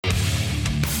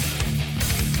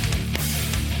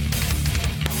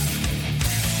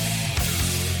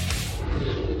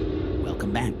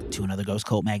another Ghost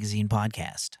Cult Magazine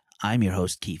podcast. I'm your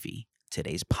host, Keefe.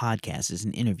 Today's podcast is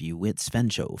an interview with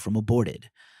Svencho from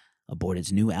Aborted.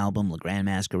 Aborted's new album, La Grand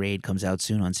Masquerade, comes out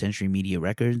soon on Century Media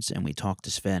Records, and we talk to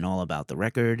Sven all about the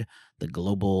record, the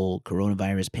global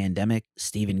coronavirus pandemic,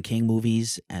 Stephen King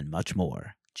movies, and much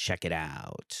more. Check it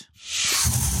out.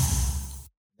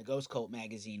 The Ghost Cult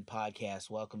Magazine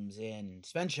podcast welcomes in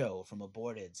Svencho from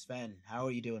Aborted. Sven, how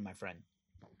are you doing, my friend?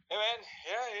 Hey man,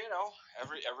 yeah,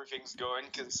 everything's going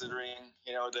considering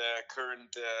the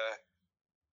current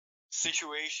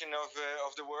situation of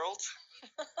the world.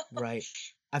 Right.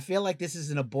 I feel like this is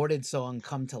an Aborted song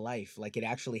come to life, like it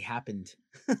actually happened.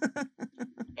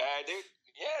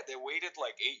 They waited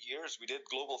like 8 years. We did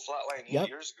Global Flatline 8 Yep.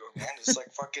 years ago, man. It's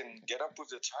like fucking get up with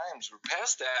the times. We're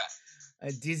past that.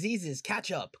 Diseases,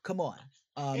 catch up. Come on.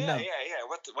 Yeah. No.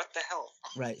 What the hell?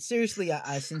 Right. Seriously,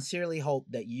 I sincerely hope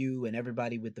that you and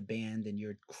everybody with the band and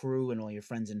your crew and all your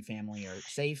friends and family are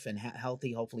safe and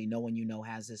healthy. Hopefully, no one you know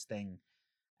has this thing,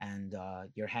 and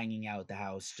you're hanging out at the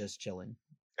house just chilling.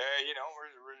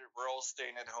 We're all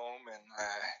staying at home and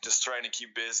just trying to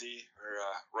keep busy. We're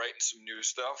writing some new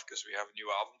stuff because we have a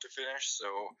new album to finish. So,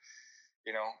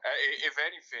 if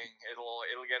anything,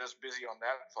 it'll get us busy on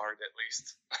that part at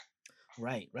least.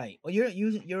 Right. Well,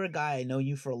 you're a guy, I know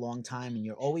you for a long time, and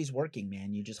you're always working,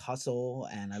 man. You just hustle,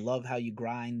 and I love how you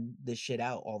grind this shit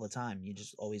out all the time. You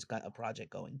just always got a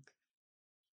project going.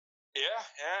 Yeah.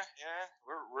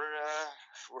 We're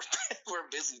we're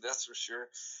busy, that's for sure.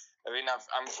 I mean,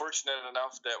 I'm fortunate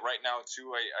enough that right now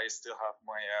too, I still have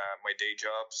my day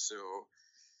job, so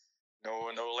no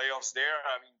layoffs there.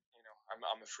 I mean,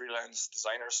 I'm a freelance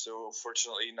designer, so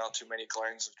fortunately, not too many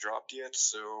clients have dropped yet.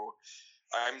 So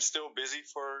I'm still busy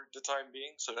for the time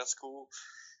being, so that's cool.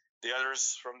 The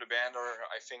others from the band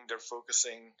I think they're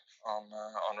focusing on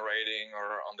writing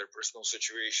or on their personal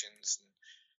situations,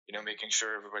 and making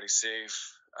sure everybody's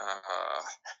safe.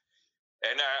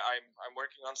 And I'm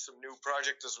working on some new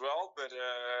project as well, but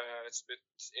it's a bit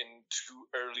in too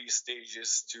early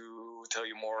stages to tell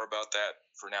you more about that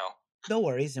for now. No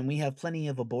worries, and we have plenty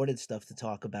of Aborted stuff to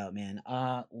talk about, man.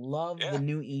 Love the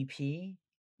new EP,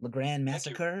 La Grand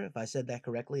Massacre. If I said that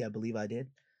correctly, I believe I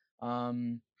did.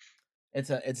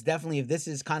 It's definitely, if this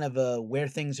is kind of where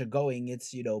things are going,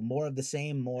 it's more of the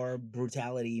same, more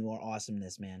brutality, more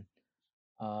awesomeness, man.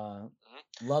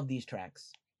 Love these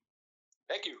tracks.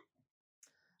 Thank you.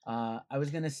 I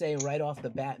was gonna say right off the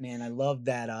bat, man, I love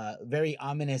that very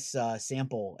ominous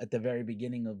sample at the very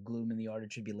beginning of Gloom and the Art of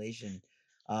Tribulation.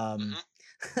 How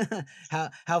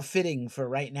fitting for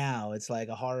right now. It's like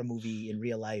a horror movie in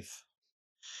real life.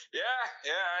 Yeah,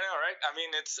 I know, right? I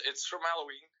mean, it's from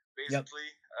Halloween, basically. Yep.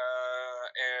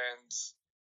 And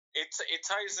it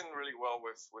ties in really well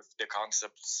with the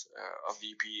concepts of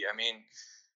the EP. I mean,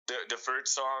 the third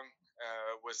song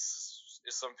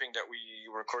is something that we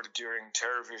recorded during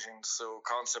TerrorVision, so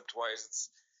concept wise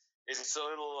it's a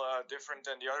little different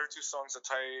than the other two songs that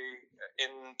tie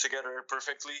in together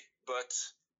perfectly, but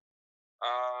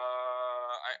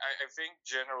I think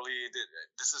generally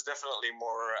this is definitely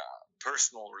more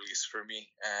personal release for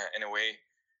me in a way,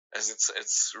 as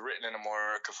it's written in a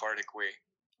more cathartic way.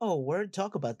 Oh, word!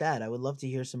 Talk about that. I would love to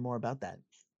hear some more about that.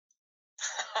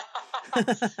 You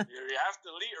have to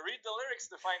read the lyrics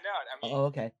to find out. I mean,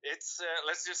 okay. It's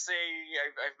let's just say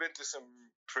I've been to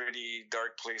some pretty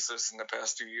dark places in the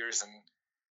past 2 years, and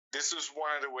this was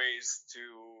one of the ways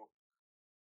to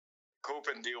cope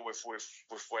and deal with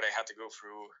what I had to go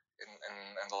through in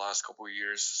the last couple of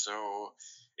years. So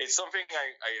it's something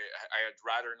I'd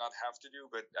rather not have to do,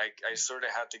 but I sort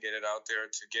of had to get it out there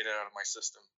to get it out of my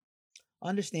system.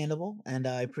 Understandable, and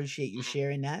I appreciate you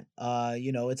sharing that.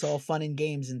 It's all fun and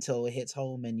games until it hits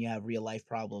home and you have real life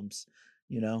problems.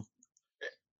 And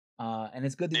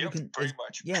it's good that you can. Pretty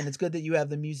much. Yeah, and it's good that you have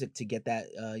the music to get that.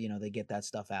 They get that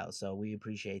stuff out. So we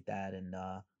appreciate that, and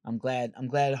I'm glad.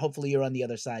 Hopefully, you're on the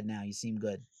other side now. You seem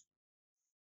good.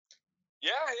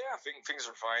 Yeah. Things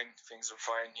are fine.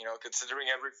 Considering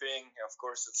everything, of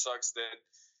course, it sucks that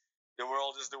the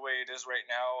world is the way it is right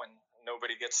now, and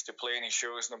nobody gets to play any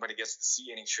shows, nobody gets to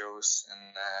see any shows,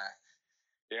 and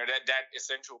that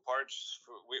essential part,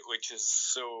 which is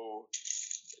so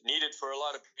needed for a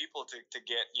lot of people to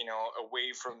get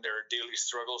away from their daily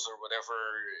struggles or whatever,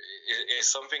 is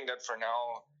something that for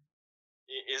now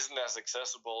isn't as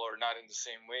accessible or not in the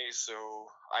same way. So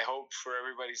I hope for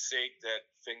everybody's sake that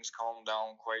things calm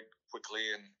down quite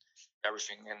quickly and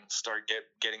everything and start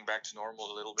getting back to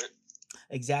normal a little bit.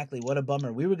 Exactly. What a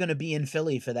bummer. We were going to be in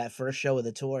Philly for that first show of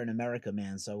the tour in America,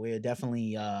 man. So we're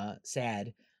definitely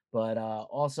sad. But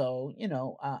also,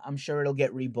 I'm sure it'll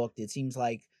get rebooked. It seems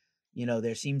like You know,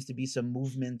 there seems to be some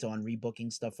movement on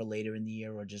rebooking stuff for later in the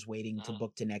year or just waiting to Mhm,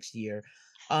 book to next year.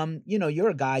 You know, you're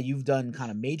a guy, you've done kind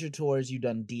of major tours, you've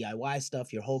done DIY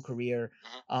stuff your whole career.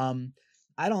 mhm. Um,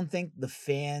 I don't think the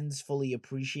fans fully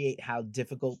appreciate how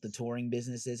difficult the touring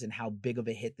business is and how big of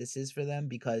a hit this is for them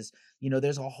because, you know,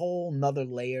 there's a whole nother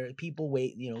layer. People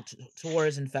wait, you know,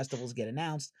 tours and festivals get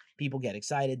announced, people get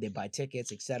excited, they buy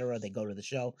tickets, etc. They go to the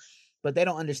show, but they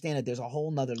don't understand that there's a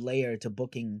whole nother layer to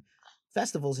booking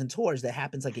festivals and tours that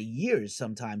happens like a years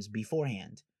sometimes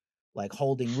beforehand, like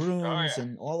holding Oh rooms yeah.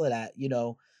 and all of that, you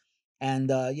know.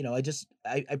 And you know,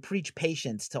 I preach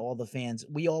patience to all the fans.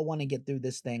 We all want to get through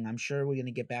this thing. I'm sure we're gonna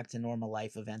get back to normal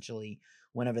life eventually,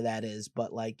 whenever that is.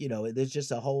 But like, you know, there's just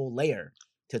a whole layer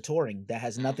to touring that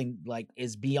has Mhm. nothing like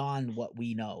is beyond what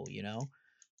we know, you know?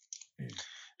 Yeah,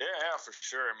 yeah, for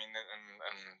sure. I mean,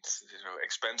 and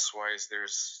expense wise,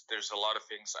 there's a lot of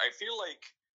things. I feel like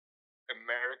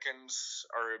Americans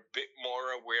are a bit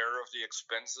more aware of the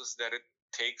expenses that it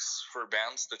takes for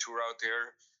bands to tour out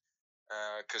there.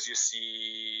 Because you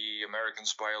see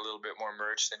Americans buy a little bit more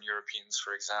merch than Europeans,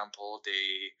 for example.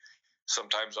 They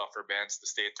sometimes offer bands to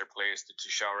stay at their place, to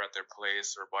shower at their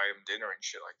place, or buy them dinner and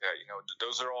shit like that. You know,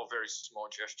 those are all very small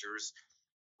gestures,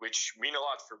 which mean a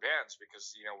lot for bands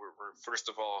because we're first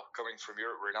of all coming from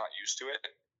Europe, we're not used to it.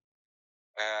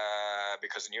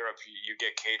 Because in Europe you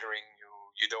get catering,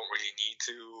 you don't really need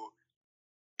to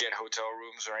get hotel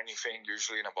rooms or anything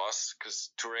usually in a bus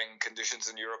because touring conditions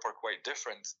in Europe are quite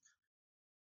different.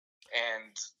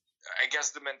 And I guess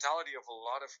the mentality of a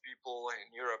lot of people in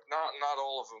Europe, not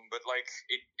all of them, but like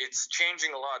it's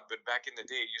changing a lot. But back in the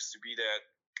day, it used to be that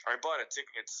I bought a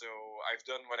ticket, so I've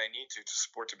done what I need to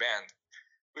support the band.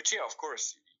 Which yeah, of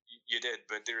course you did,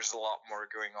 but there's a lot more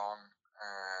going on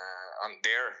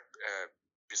there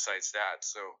besides that.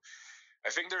 So I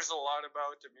think there's a lot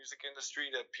about the music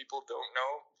industry that people don't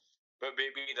know, but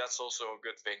maybe that's also a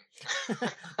good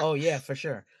thing. Oh yeah, for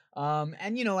sure.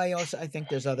 And you know, I think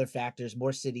there's other factors,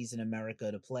 more cities in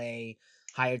America to play,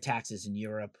 higher taxes in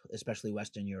Europe, especially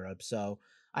Western Europe. So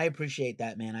I appreciate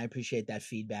that, man. I appreciate that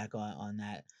feedback on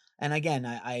that. And again,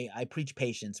 I preach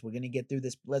patience. We're gonna get through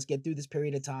this. Let's get through this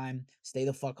period of time. Stay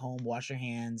the fuck home. Wash your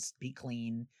hands. Be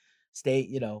clean. Stay,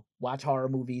 you know, watch horror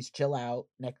movies. Chill out.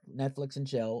 Netflix and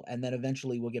chill. And then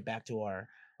eventually we'll get back to our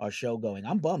show going.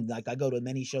 I'm bummed. Like I go to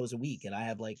many shows a week, and I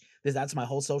have like this. That's my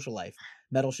whole social life.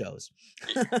 Metal shows.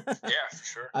 Yeah, for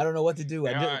sure. I don't know what to do.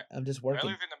 You know, I'm just I working.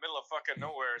 live in the middle of fucking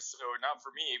nowhere, so not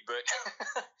for me. But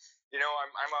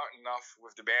I'm out enough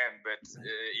with the band. But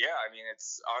Right. yeah, I mean,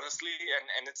 it's honestly,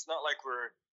 and it's not like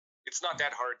it's not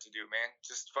that hard to do, man.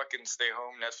 Just fucking stay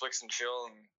home, Netflix and chill,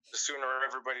 and the sooner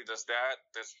everybody does that,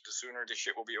 the sooner the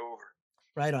shit will be over.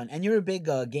 Right on. And you're a big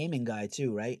gaming guy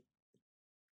too, right?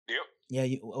 Yep. Yeah.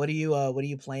 What are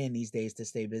you playing these days to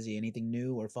stay busy? Anything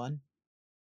new or fun?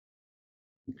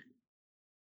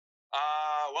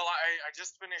 Well, I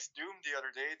just finished Doom the other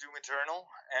day, Doom Eternal,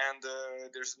 and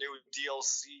there's new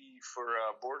DLC for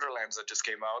Borderlands that just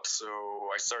came out, so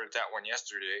I started that one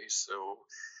yesterday. So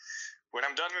when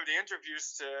I'm done with the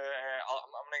interviews,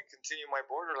 I'm gonna continue my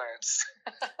Borderlands.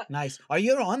 Nice. Are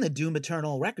you on the Doom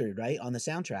Eternal record, right? On the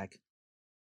soundtrack.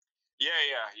 Yeah.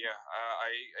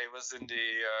 I was in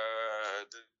the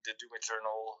Doom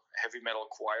Eternal heavy metal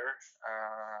choir,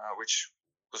 which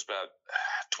was about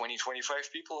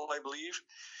 20-25 people, I believe.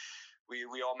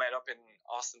 We all met up in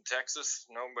Austin, Texas.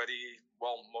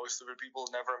 Most of the people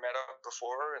never met up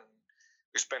before, and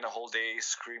we spent a whole day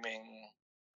screaming,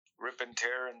 rip and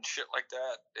tear, and shit like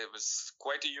that. It was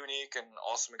quite a unique and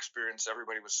awesome experience.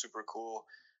 Everybody was super cool.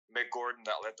 Mick Gordon,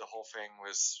 that led the whole thing,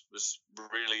 was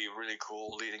really really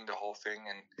cool, leading the whole thing,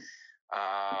 and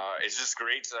it's just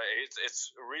great.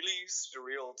 It's really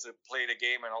surreal to play the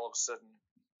game and all of a sudden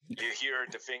you hear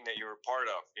the thing that you're a part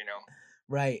of.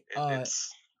 Right.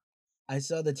 It's I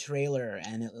saw the trailer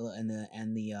and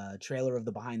the trailer of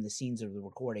the behind the scenes of the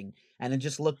recording, and it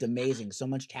just looked amazing. So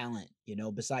much talent, you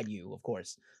know, beside you, of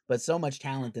course, but so much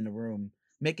talent in the room.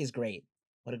 Mick is great.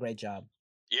 What a great job.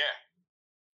 yeah,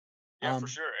 yeah, for Um,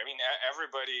 sure. I mean,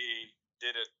 everybody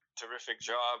did a terrific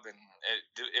job, and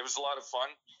it was a lot of fun.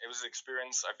 It was an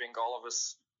experience I think all of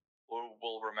us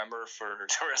will remember for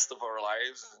the rest of our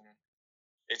lives. And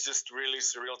it's just really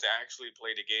surreal to actually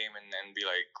play the game and be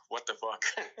like, what the fuck?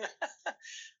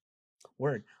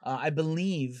 Word. I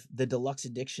believe the deluxe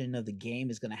edition of the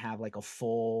game is gonna have like a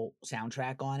full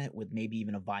soundtrack on it with maybe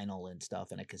even a vinyl and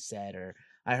stuff and a cassette. Or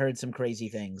I heard some crazy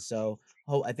things. So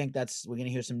I think that's we're gonna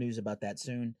hear some news about that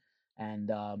soon.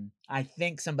 And I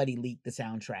think somebody leaked the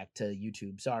soundtrack to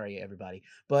YouTube. Sorry, everybody.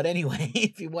 But anyway,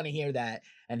 if you want to hear that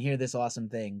and hear this awesome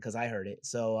thing, because I heard it.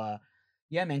 So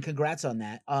Yeah, man, congrats on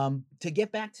that. To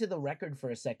get back to the record for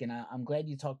a second, I'm glad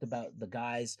you talked about the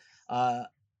guys. Uh,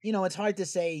 it's hard to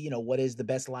say, what is the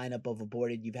best lineup of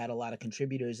Aborted. You've had a lot of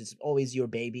contributors. It's always your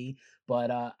baby,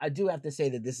 but I do have to say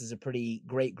that this is a pretty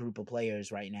great group of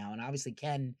players right now. And obviously,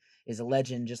 Ken is a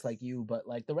legend, just like you. But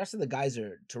like the rest of the guys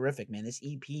are terrific, man. This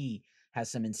EP has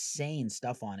some insane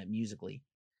stuff on it musically.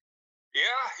 Yeah,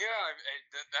 yeah.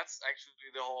 That's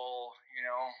actually the whole.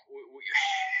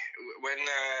 When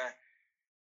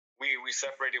we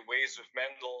separated ways with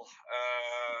Mendel.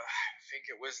 I think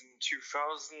it was in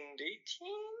 2018.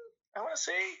 I want to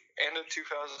say end of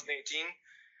 2018.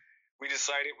 We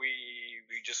decided we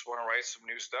just want to write some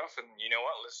new stuff, and you know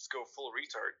what? Let's go full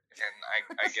retard.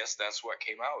 And I guess that's what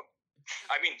came out.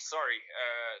 I mean, sorry,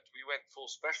 we went full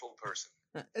special person.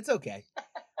 It's okay.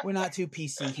 We're not too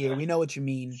PC here. We know what you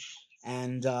mean.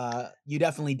 And you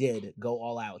definitely did go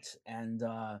all out. And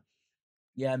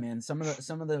yeah, man, some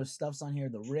of the stuff's on here,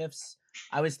 the riffs.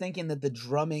 I was thinking that the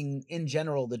drumming in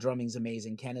general, the drumming's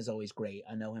amazing. Ken is always great.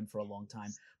 I know him for a long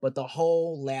time. But the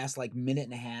whole last like minute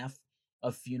and a half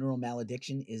of Funeral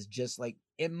Malediction is just like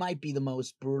it might be the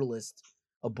most brutalist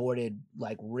aborted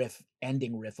like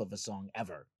ending riff of a song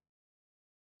ever.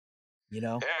 You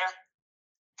know?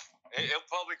 Yeah. It'll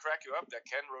probably crack you up that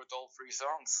Ken wrote all 3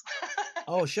 songs.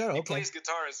 Oh, sure, okay. He plays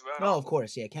guitar as well. No, of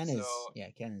course, yeah. Ken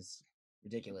is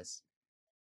ridiculous.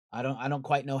 I don't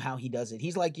quite know how he does it.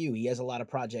 He's like you. He has a lot of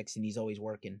projects and he's always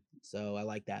working. So I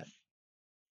like that.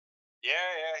 Yeah,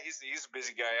 he's a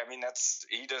busy guy. I mean,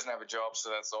 he doesn't have a job, so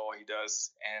that's all he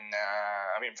does. And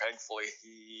I mean, thankfully,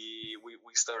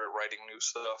 we started writing new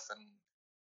stuff, and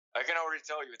I can already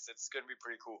tell you it's gonna be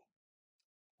pretty cool.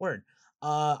 Word.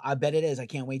 I bet it is. I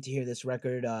can't wait to hear this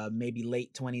record. Maybe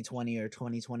late 2020 or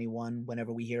 2021.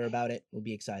 Whenever we hear about it, we'll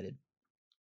be excited.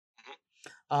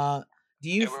 Mm-hmm. Do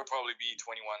you? It will probably be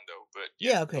 21 though, but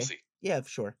yeah, okay. We'll see. Yeah, for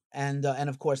sure. And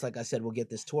of course, like I said, we'll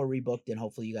get this tour rebooked, and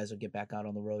hopefully, you guys will get back out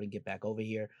on the road and get back over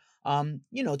here.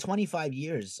 25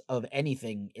 years of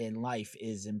anything in life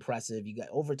is impressive. You got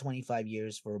over 25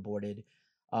 years for Aborted.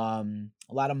 A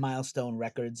lot of milestone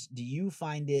records. Do you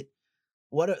find it?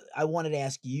 I wanted to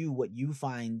ask you what you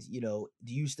find. Do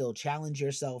you still challenge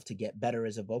yourself to get better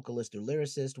as a vocalist or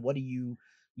lyricist? What are you,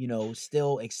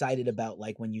 still excited about?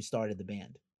 Like when you started the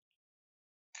band.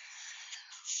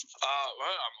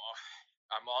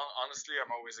 Well, honestly, I'm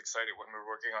always excited when we're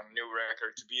working on a new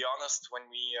record. To be honest, when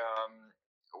we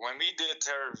did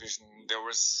Terrorvision, there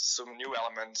was some new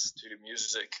elements to the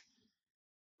music,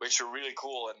 which are really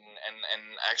cool, and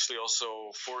actually also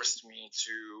forced me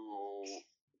to,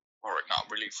 or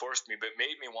not really forced me, but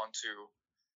made me want to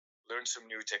learn some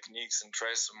new techniques and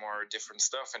try some more different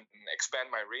stuff and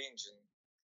expand my range. And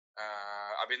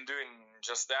I've been doing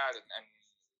just that, and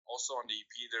also on the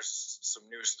EP, there's some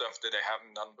new stuff that I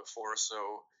haven't done before. So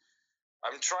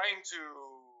I'm trying to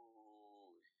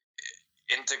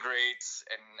integrate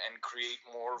and create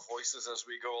more voices as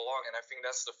we go along. And I think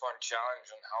that's the fun challenge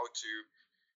on how to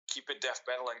keep it death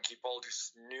metal and keep all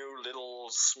these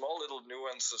small little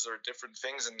nuances or different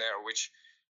things in there, which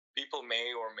people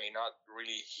may or may not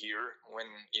really hear when,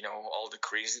 all the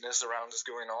craziness around is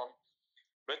going on.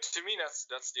 But to me, that's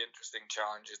the interesting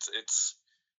challenge. It's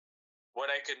what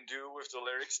I can do with the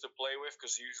lyrics to play with,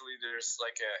 because usually there's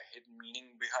like a hidden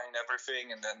meaning behind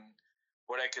everything, and then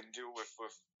what I can do with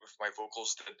my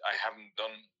vocals that I haven't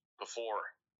done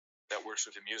before that works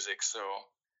with the music. So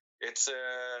it's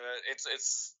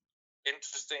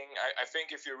interesting. I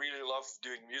think if you really love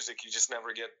doing music, you just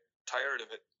never get tired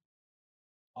of it.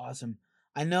 Awesome.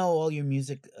 I know all your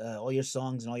music, all your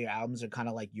songs and all your albums are kind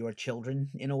of like your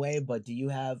children in a way, but do you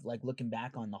have, like, looking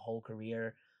back on the whole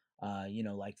career,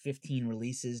 like 15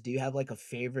 releases, do you have like a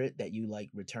favorite that you like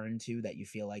return to that you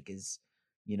feel like is,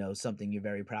 something you're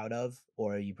very proud of,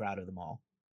 or are you proud of them all?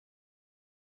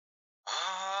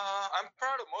 I'm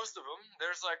proud of most of them.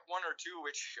 There's like one or two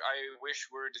which I wish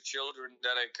were the children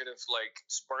that I could have, like,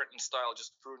 Spartan style,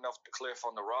 just thrown off the cliff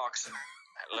on the rocks and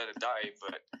let it die.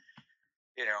 But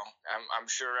I'm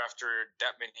sure after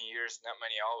that many years and that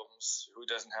many albums, who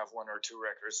doesn't have one or two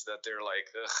records that they're like,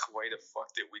 ugh, why the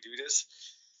fuck did we do this?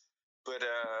 But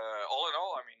all in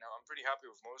all, I mean, I'm pretty happy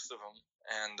with most of them,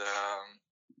 and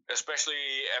especially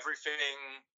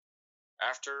everything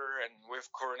after and with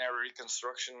coronary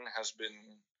reconstruction has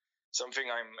been something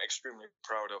I'm extremely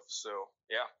proud of. So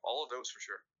yeah, all of those for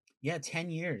sure. Yeah, 10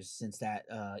 years since that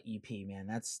EP, man.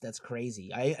 That's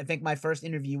crazy. I think my first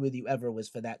interview with you ever was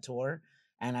for that tour,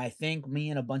 and I think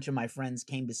me and a bunch of my friends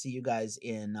came to see you guys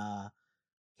in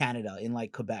Canada, in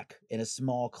like Quebec, in a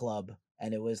small club,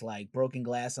 and it was like broken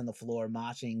glass on the floor,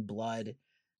 moshing, blood.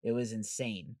 It was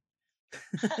insane.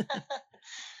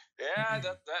 Yeah,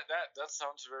 that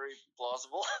sounds very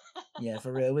plausible. Yeah,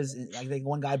 for real. It was, I think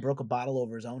one guy broke a bottle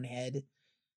over his own head,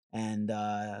 and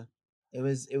it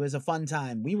was a fun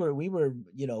time. We were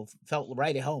felt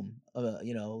right at home.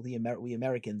 We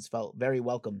Americans felt very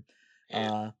welcome.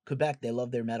 Yeah, Quebec, they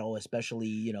love their metal,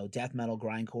 especially death metal,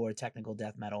 grindcore, technical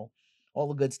death metal, all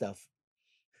the good stuff.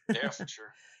 yeah, for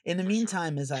sure, In the for sure.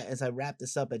 meantime, as I wrap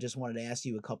this up, I just wanted to ask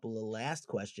you a couple of last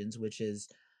questions, which is,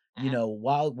 Hmm.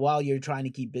 while you're trying to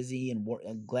keep busy and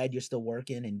I'm glad you're still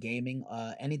working and gaming,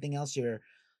 anything else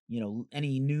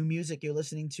any new music you're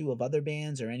listening to of other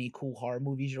bands or any cool horror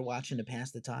movies you're watching to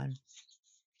pass the time?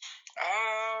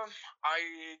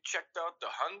 I checked out The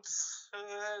Hunt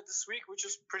this week, which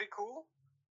is pretty cool.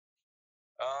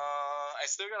 I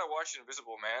still gotta watch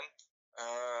Invisible Man.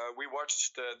 We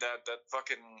watched that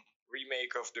fucking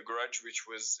remake of The Grudge, which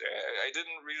was I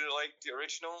didn't really like the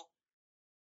original,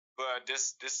 but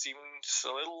this seemed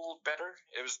a little better.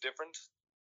 It was different,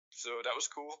 so that was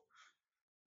cool.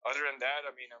 Other than that,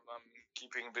 I mean, I'm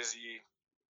keeping busy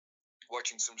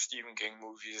watching some Stephen King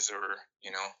movies or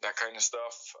that kind of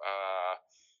stuff.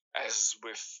 As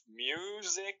with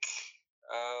music,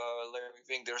 let me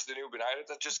think. There's the new Benighted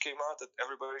that just came out that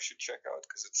everybody should check out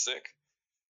because it's sick.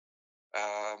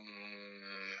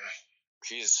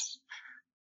 Jeez,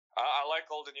 I like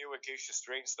all the new Acacia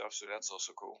Strain stuff, so that's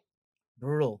also cool.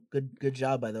 Brutal. Good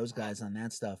job by those guys on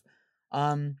that stuff.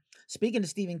 Speaking of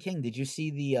Stephen King, did you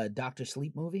see the Doctor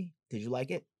Sleep movie? Did you like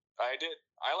it? I did.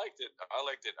 I liked it.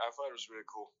 I thought it was really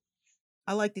cool.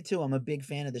 I liked it too. I'm a big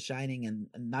fan of The Shining, and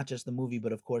not just the movie,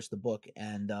 but of course the book.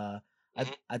 And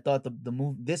I thought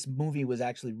this movie was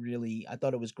actually really, I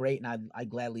thought it was great, and I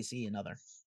gladly see another.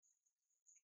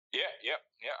 Yeah.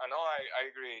 I know. I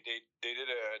agree. They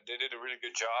did a really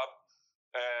good job.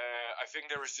 I think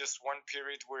there was just one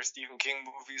period where Stephen King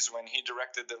movies, when he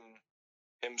directed them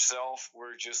himself,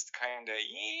 were just kind of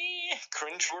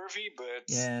cringeworthy. But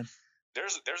Yeah,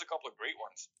 there's a couple of great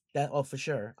ones. for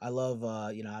sure. I love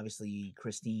obviously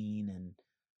Christine, and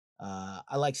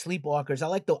I like Sleepwalkers. I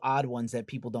like the odd ones that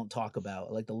people don't talk about.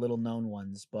 I like the little known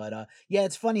ones. But yeah,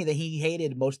 it's funny that he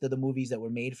hated most of the movies that were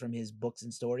made from his books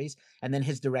and stories, and then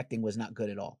his directing was not good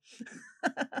at all.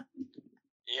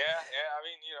 Yeah. I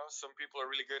mean, some people are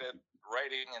really good at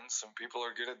writing, and some people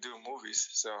are good at doing movies.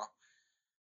 So,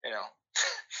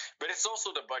 but it's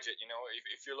also the budget.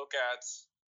 If you look at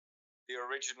the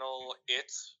original, it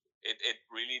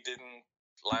really didn't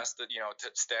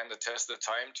stand the test of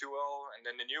time too well. And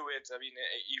then the new It, I mean,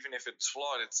 even if it's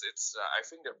flawed, it's I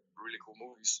think they're really cool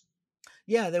movies.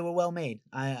 Yeah, they were well made.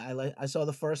 I saw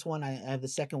the first one. I have the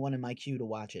second one in my queue to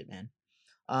watch it, man.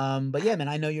 But yeah, man,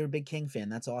 I know you're a big King fan.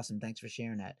 That's awesome. Thanks for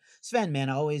sharing that, Sven. Man,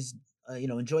 I always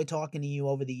enjoy talking to you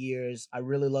over the years. I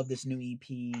really love this new EP,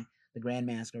 The Grand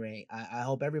Masquerade. I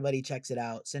hope everybody checks it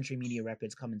out. Century Media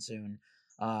Records coming soon.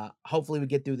 Hopefully we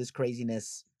get through this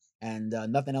craziness and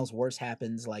nothing else worse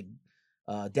happens, like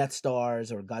Death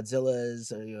Stars or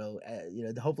Godzillas,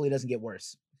 or hopefully it doesn't get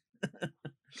worse.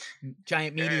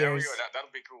 Giant meteors. Yeah, there we go. That'll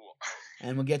be cool.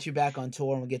 And we'll get you back on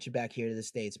tour, and we'll get you back here to the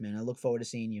States, man. I look forward to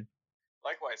seeing you.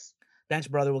 Likewise. Thanks,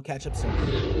 brother. We'll catch up soon.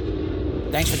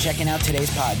 Thanks for checking out today's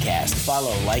podcast.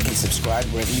 Follow, like, and subscribe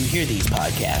wherever you hear these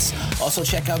podcasts. Also,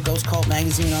 check out Ghost Cult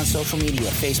Magazine on social media,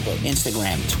 Facebook,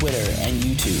 Instagram, Twitter, and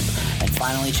YouTube. And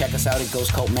finally, check us out at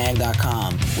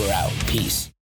ghostcultmag.com. We're out. Peace.